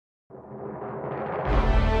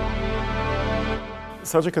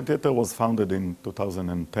Surgical Theatre was founded in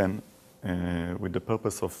 2010 with the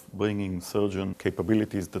purpose of bringing surgeon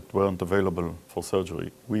capabilities that weren't available for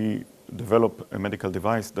surgery. We developed a medical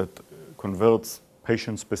device that converts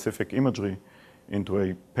patient-specific imagery into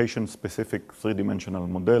a patient-specific three-dimensional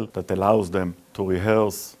model that allows them to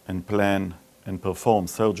rehearse and plan and perform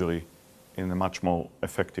surgery in a much more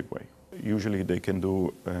effective way. Usually they can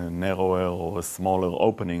do a narrower or a smaller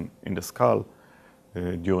opening in the skull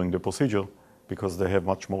during the procedure because they have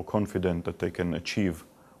much more confidence that they can achieve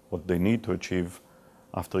what they need to achieve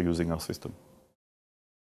after using our system.